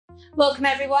Welcome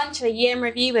everyone to a year in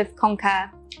review with Concur,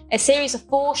 a series of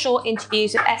 4 short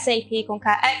interviews with SAP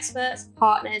Concur experts,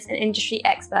 partners and industry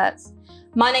experts.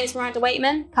 My name is Miranda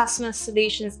Waitman, Customer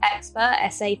Solutions Expert at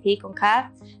SAP Concur,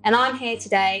 and I'm here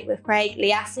today with Craig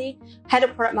Liassi, Head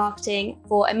of Product Marketing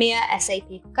for EMEA SAP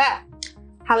Concur.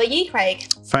 How are you, Craig?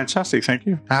 Fantastic, thank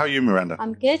you. How are you, Miranda?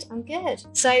 I'm good.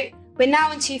 So we're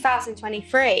now in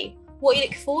 2023. What are you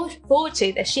looking forward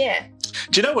to this year?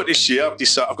 Do you know what, this year I've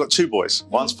decided, I've got 2 boys.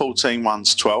 One's 14,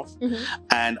 one's 12.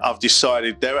 And I've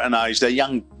decided they're at an age, they're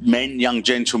young men, young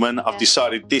gentlemen. I've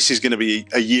decided this is going to be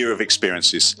a year of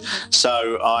experiences.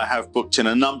 So I have booked in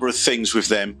a number of things with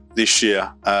them this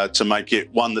year to make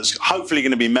it one that's hopefully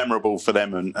going to be memorable for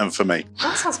them and for me.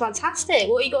 That sounds fantastic.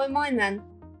 What have you got in mind then?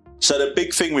 So the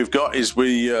big thing we've got is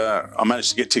I managed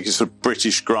to get tickets for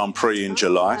British Grand Prix in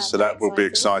July, so that will be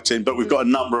exciting. But we've got a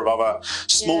number of other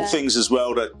small things as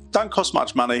well that don't cost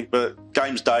much money, but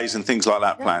games days and things like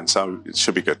that planned, so it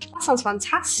should be good. That sounds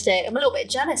fantastic. I'm a little bit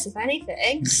jealous, if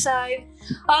anything. So,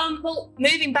 well,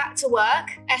 moving back to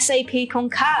work, SAP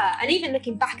Concur, and even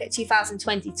looking back at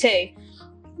 2022,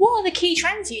 what are the key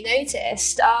trends you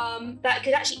noticed that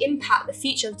could actually impact the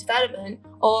future development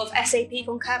of SAP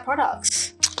Concur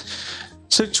products?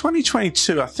 So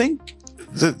 2022, I think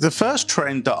the first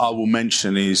trend that I will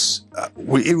mention is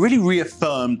it really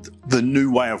reaffirmed the new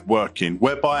way of working,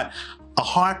 whereby a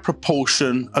high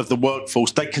proportion of the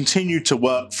workforce, they continue to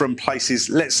work from places,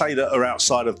 let's say, that are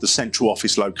outside of the central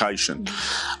office location.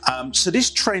 So this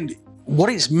trend, what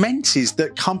it's meant is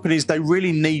that companies, they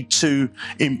really need to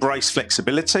embrace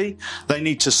flexibility. They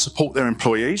need to support their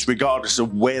employees, regardless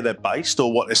of where they're based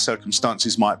or what their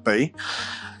circumstances might be.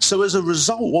 So as a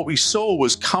result, what we saw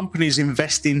was companies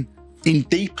investing in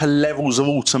deeper levels of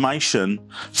automation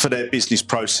for their business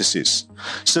processes.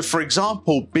 So for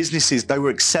example, businesses, they were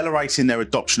accelerating their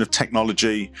adoption of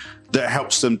technology that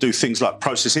helps them do things like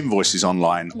process invoices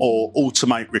online or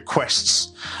automate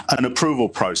requests and approval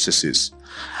processes.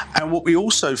 And what we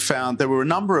also found, there were a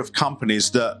number of companies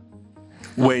that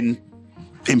when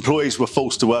employees were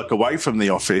forced to work away from the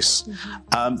office,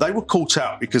 they were caught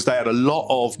out because they had a lot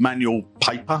of manual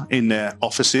paper in their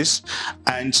offices,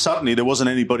 and suddenly there wasn't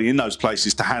anybody in those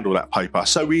places to handle that paper.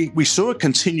 So we saw a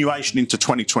continuation into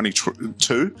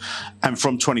 2022 and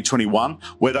from 2021,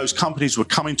 where those companies were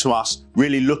coming to us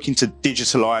really looking to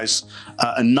digitalise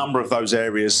a number of those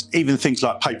areas, even things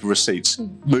like paper receipts,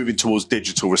 moving towards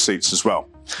digital receipts as well.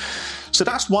 So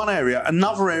that's one area.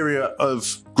 Another area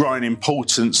of growing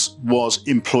importance was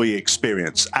employee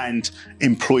experience and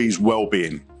employees'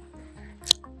 well-being.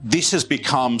 This has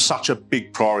become such a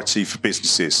big priority for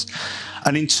businesses.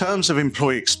 And in terms of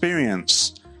employee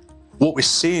experience, what we're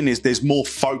seeing is there's more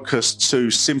focus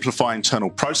to simplify internal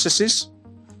processes,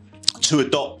 to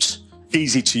adopt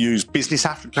easy-to-use business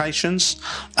applications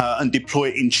and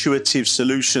deploy intuitive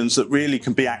solutions that really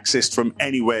can be accessed from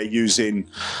anywhere using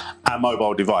our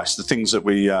mobile device, the things that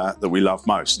we love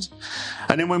most.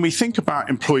 And then when we think about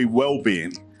employee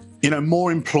well-being,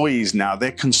 more employees now,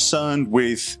 they're concerned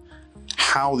with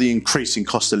how the increasing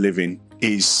cost of living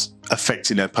is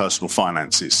affecting their personal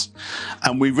finances.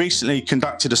 And we recently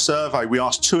conducted a survey. We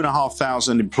asked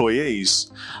 2,500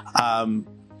 employees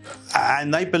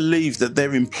and they believe that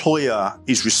their employer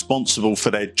is responsible for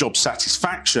their job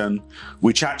satisfaction,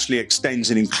 which actually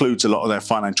extends and includes a lot of their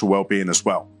financial well-being as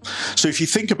well. So if you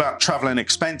think about travel and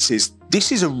expenses,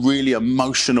 this is a really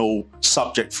emotional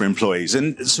subject for employees.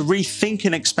 And so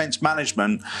rethinking expense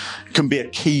management can be a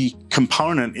key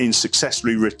component in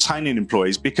successfully retaining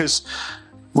employees, because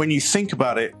when you think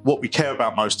about it, what we care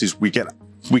about most is we get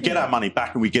our money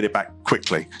back and we get it back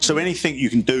quickly. So anything you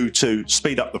can do to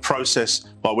speed up the process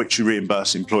by which you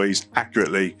reimburse employees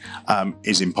accurately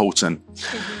is important.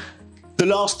 The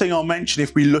last thing I'll mention,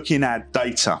 if we look in our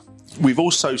data, we've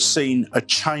also seen a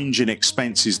change in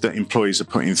expenses that employees are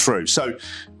putting through. So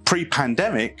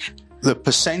pre-pandemic, the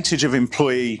percentage of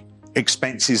employee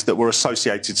expenses that were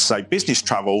associated to, say, business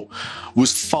travel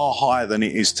was far higher than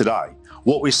it is today.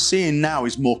 What we're seeing now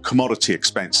is more commodity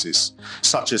expenses,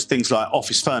 such as things like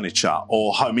office furniture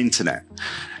or home internet.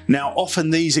 Now,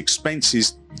 often these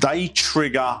expenses, they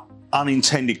trigger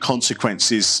unintended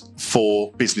consequences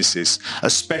for businesses,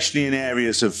 especially in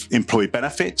areas of employee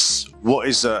benefits. What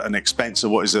is an expense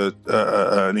and what is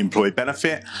an employee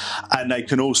benefit? And they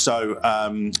can also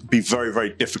be very, very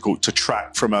difficult to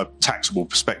track from a taxable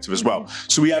perspective as well.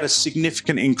 So we had a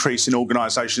significant increase in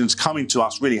organisations coming to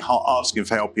us really asking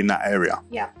for help in that area.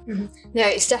 Yeah. No,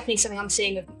 it's definitely something I'm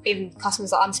seeing with even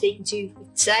customers that I'm speaking to with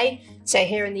today. So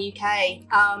here in the UK,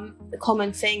 the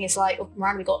common thing is like,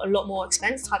 we've got a lot more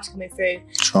expense types coming through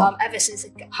ever since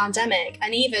the pandemic.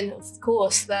 And even, of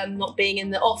course, them not being in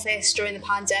the office during the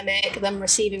pandemic, them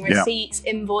receiving receipts,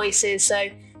 invoices. So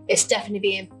it's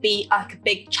definitely been like a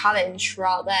big challenge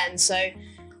throughout then. So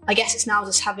I guess it's now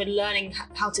just learning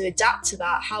how to adapt to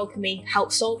that. How can we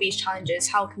help solve these challenges?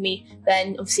 How can we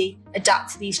then obviously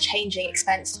adapt to these changing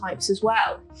expense types as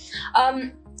well?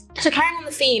 So carrying on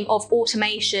the theme of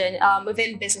automation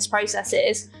within business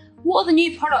processes, what are the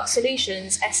new product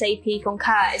solutions SAP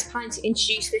Concur is planning to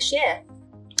introduce this year?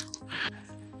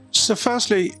 So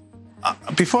firstly,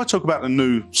 before I talk about the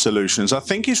new solutions, I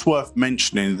think it's worth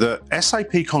mentioning that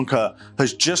SAP Concur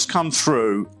has just come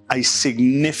through a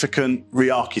significant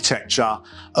re-architecture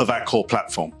of our core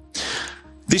platform.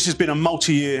 This has been a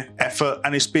multi-year effort,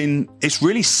 and it's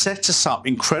really set us up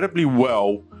incredibly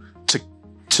well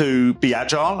to be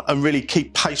agile and really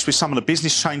keep pace with some of the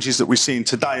business changes that we're seeing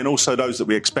today, and also those that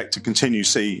we expect to continue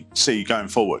see going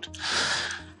forward.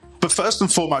 But first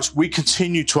and foremost, we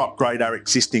continue to upgrade our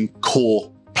existing core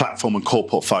platform and core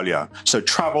portfolio. So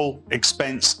travel,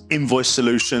 expense, invoice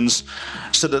solutions,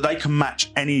 so that they can match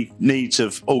any needs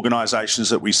of organizations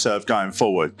that we serve going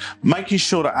forward. Making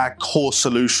sure that our core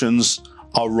solutions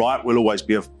are right will always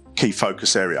be a key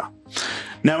focus area.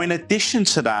 Now, in addition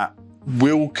to that,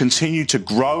 we'll continue to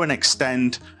grow and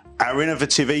extend our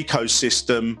innovative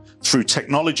ecosystem through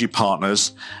technology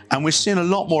partners, and we're seeing a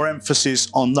lot more emphasis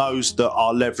on those that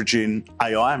are leveraging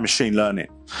AI and machine learning.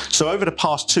 So over the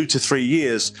past 2 to 3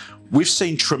 years, we've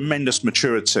seen tremendous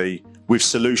maturity with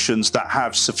solutions that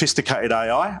have sophisticated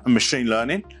AI and machine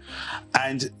learning,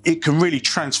 and it can really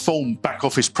transform back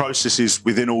office processes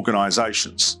within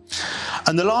organizations.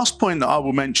 And the last point that I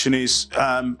will mention is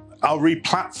our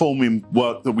re-platforming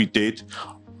work that we did.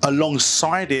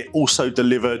 Alongside it, also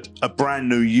delivered a brand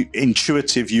new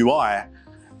intuitive UI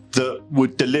that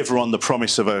would deliver on the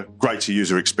promise of a greater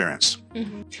user experience.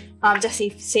 Mm-hmm. I'm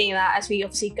definitely seeing that as we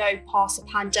obviously go past the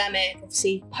pandemic,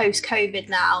 obviously post-COVID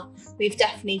now, we've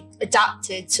definitely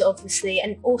adapted to obviously,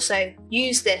 and also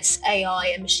use this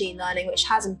AI and machine learning, which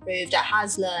has improved, it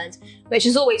has learned, which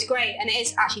is always great. And it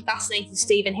is actually fascinating to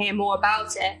Steve and hear more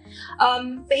about it.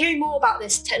 But hearing more about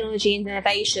this technology and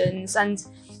innovations, and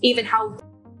even how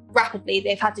rapidly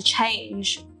they've had to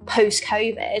change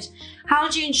post-COVID, how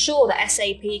do you ensure that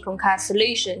SAP Concur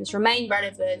solutions remain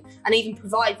relevant and even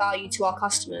provide value to our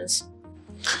customers?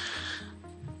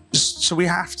 So we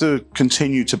have to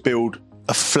continue to build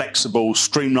a flexible,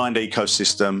 streamlined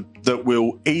ecosystem that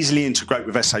will easily integrate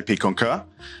with SAP Concur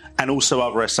and also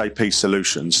other SAP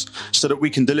solutions, so that we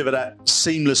can deliver that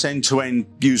seamless end-to-end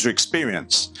user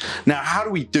experience. Now, how do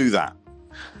we do that?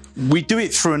 We do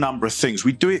it through a number of things.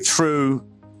 We do it through,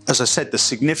 as I said, the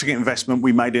significant investment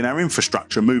we made in our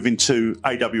infrastructure, moving to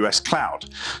AWS Cloud.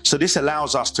 So this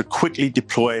allows us to quickly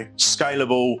deploy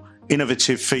scalable,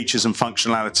 innovative features and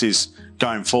functionalities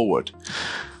going forward.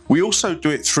 We also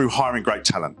do it through hiring great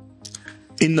talent.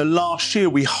 In the last year,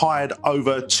 we hired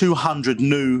over 200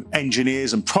 new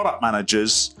engineers and product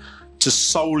managers to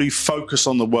solely focus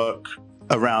on the work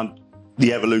around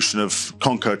the evolution of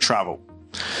Concur Travel.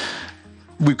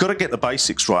 We've got to get the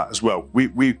basics right as well. We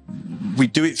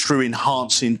do it through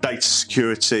enhancing data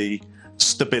security,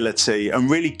 stability, and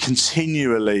really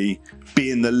continually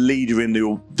being the leader in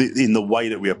the way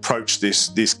that we approach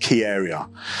this key area.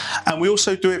 And we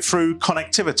also do it through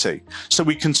connectivity. So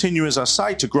we continue, as I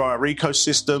say, to grow our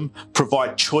ecosystem,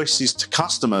 provide choices to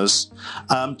customers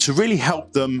to really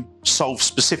help them solve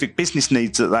specific business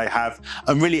needs that they have,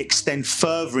 and really extend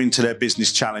further into their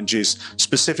business challenges,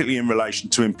 specifically in relation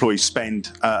to employee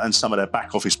spend and some of their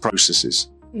back office processes.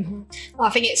 Mm-hmm. I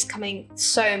think it's becoming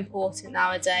so important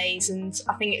nowadays, and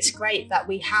I think it's great that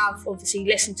we have obviously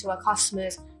listened to our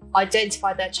customers,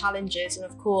 identified their challenges, and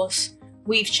of course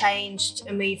we've changed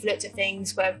and we've looked at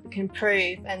things where we can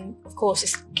improve. And of course,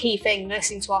 it's a key thing,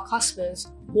 listening to our customers,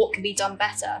 what can be done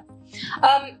better.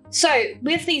 So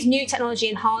with these new technology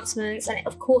enhancements, and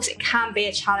of course it can be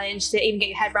a challenge to even get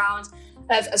your head around,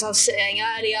 as I was saying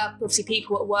earlier, obviously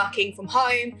people are working from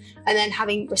home and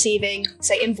then receiving,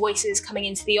 say, invoices coming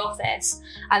into the office,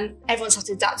 and everyone's had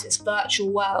to adapt to this virtual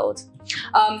world.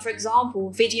 For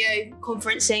example, video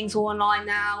conferencing is all online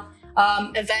now.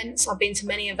 Events, I've been to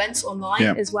many events online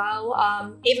as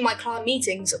well. Even my client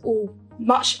meetings are all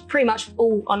pretty much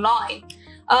all online.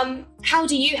 How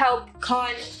do you help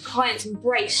clients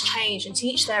embrace change and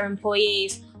teach their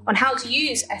employees on how to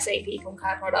use SAP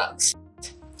Concur products?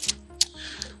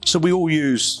 So we all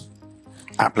use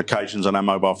applications on our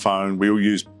mobile phone. We all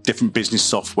use different business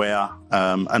software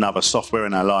and other software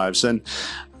in our lives. And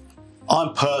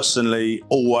I'm personally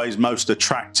always most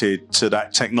attracted to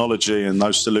that technology and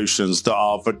those solutions that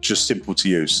are just simple to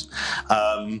use.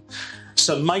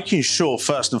 So making sure,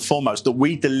 first and foremost, that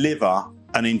we deliver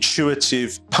an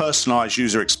intuitive, personalized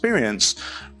user experience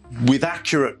with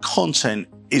accurate content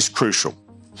is crucial.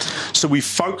 So we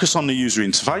focus on the user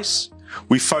interface,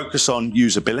 we focus on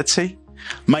usability,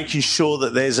 making sure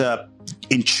that there's a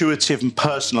intuitive and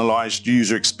personalized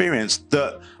user experience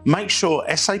that makes sure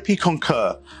SAP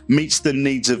Concur meets the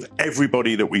needs of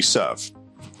everybody that we serve.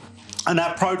 And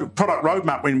our product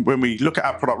roadmap, when we look at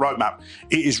our product roadmap,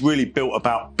 it is really built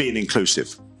about being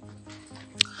inclusive.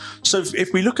 So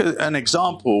if we look at an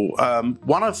example,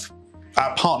 one of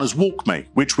our partners, WalkMe,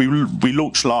 which we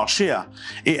launched last year,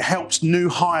 it helps new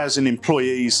hires and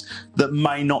employees that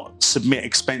may not submit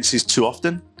expenses too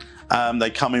often. They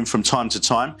come in from time to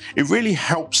time. It really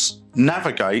helps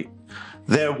navigate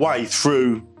their way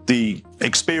through the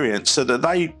experience so that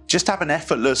they just have an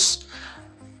effortless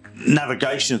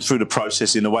navigation through the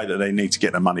process in the way that they need to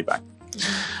get their money back.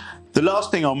 The last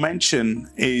thing I'll mention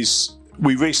is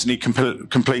we recently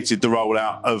completed the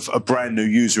rollout of a brand new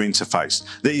user interface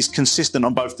that is consistent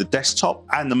on both the desktop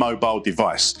and the mobile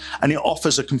device, and it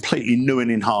offers a completely new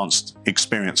and enhanced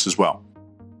experience as well.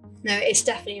 No, it's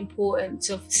definitely important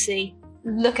to obviously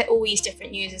look at all these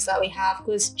different users that we have,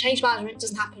 because change management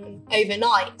doesn't happen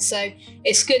overnight. So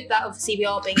it's good that obviously we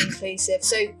are being inclusive.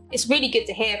 So it's really good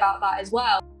to hear about that as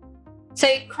well. So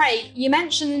Craig, you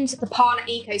mentioned the partner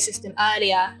ecosystem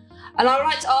earlier, and I would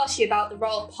like to ask you about the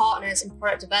role of partners in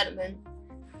product development.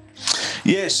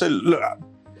 Yeah, so look,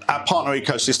 our partner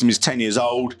ecosystem is 10 years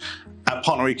old. Our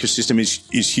partner ecosystem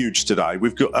is huge today.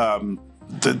 We've got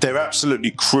they're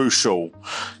absolutely crucial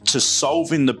to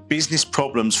solving the business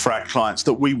problems for our clients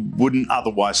that we wouldn't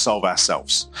otherwise solve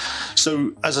ourselves.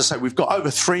 So as I say, we've got over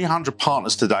 300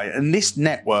 partners today, and this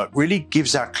network really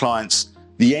gives our clients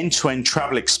the end-to-end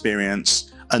travel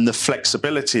experience and the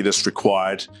flexibility that's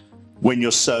required when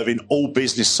you're serving all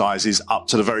business sizes up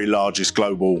to the very largest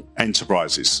global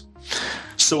enterprises.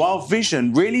 So our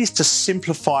vision really is to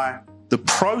simplify the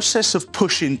process of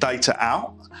pushing data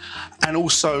out and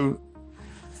also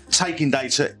taking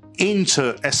data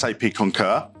into SAP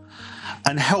Concur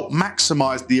and help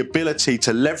maximize the ability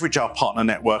to leverage our partner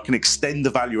network and extend the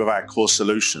value of our core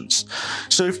solutions.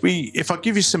 So if I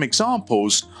give you some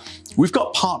examples, we've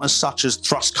got partners such as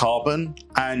Thrust Carbon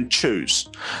and Choose.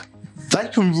 They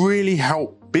can really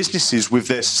help businesses with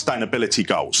their sustainability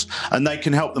goals, and they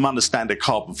can help them understand their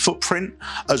carbon footprint,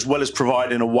 as well as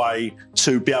providing a way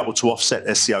to be able to offset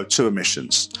their CO2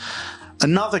 emissions.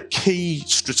 Another key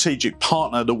strategic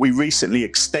partner that we recently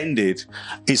extended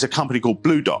is a company called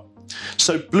Blue Dot.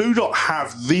 So Blue Dot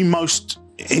have the most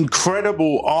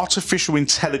incredible artificial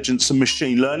intelligence and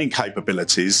machine learning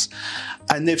capabilities,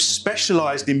 and they've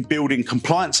specialized in building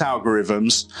compliance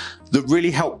algorithms that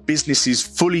really help businesses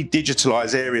fully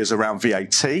digitalize areas around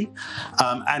VAT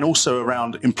and also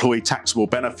around employee taxable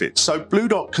benefits. So Blue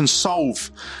Dot can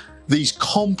solve these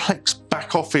complex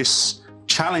back office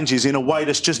challenges in a way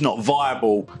that's just not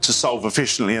viable to solve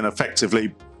efficiently and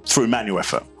effectively through manual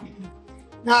effort.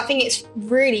 Now, I think it's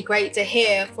really great to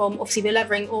hear from, obviously, we're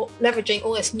leveraging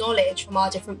all this knowledge from our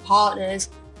different partners,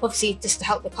 obviously just to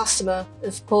help the customer,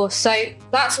 of course. So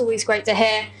that's always great to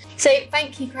hear. So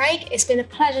thank you, Craig. It's been a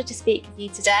pleasure to speak with you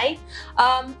today,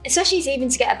 especially even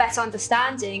to get a better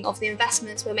understanding of the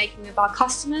investments we're making with our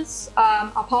customers,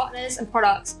 our partners and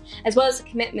products, as well as the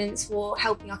commitments for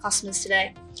helping our customers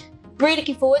today. Really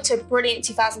looking forward to a brilliant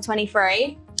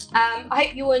 2023. I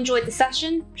hope you all enjoyed the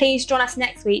session. Please join us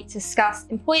next week to discuss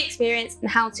employee experience and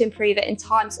how to improve it in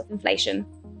times of inflation.